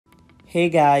Hey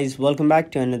guys, welcome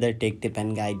back to another tech tip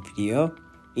and guide video.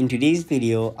 In today's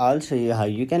video, I'll show you how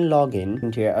you can log in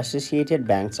into your Associated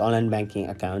Bank's online banking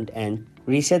account and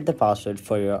reset the password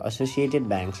for your Associated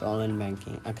Bank's online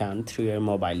banking account through your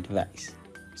mobile device.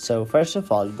 So first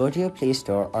of all, go to your Play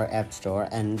Store or App Store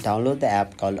and download the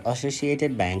app called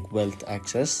Associated Bank Wealth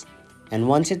Access. And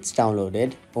once it's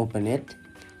downloaded, open it.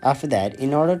 After that,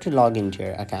 in order to log into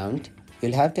your account,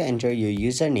 you'll have to enter your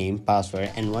username, password,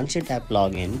 and once you tap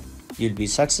login, you'll be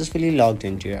successfully logged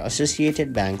into your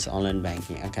Associated Bank's online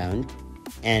banking account.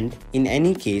 And in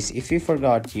any case, if you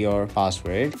forgot your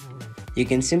password, you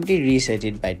can simply reset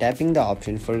it by tapping the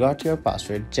option Forgot Your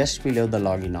Password just below the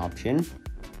login option.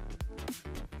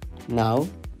 Now,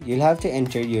 you'll have to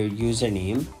enter your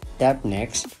username, tap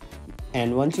Next,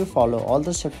 and once you follow all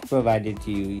the steps provided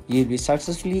to you, you'll be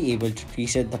successfully able to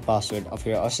reset the password of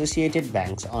your Associated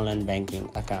Bank's online banking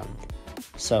account.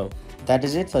 So that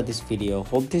is it for this video.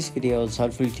 Hope this video was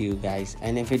helpful to you guys,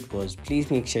 and if it was,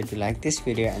 please make sure to like this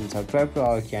video and subscribe to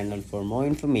our channel for more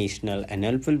informational and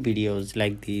helpful videos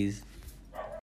like these.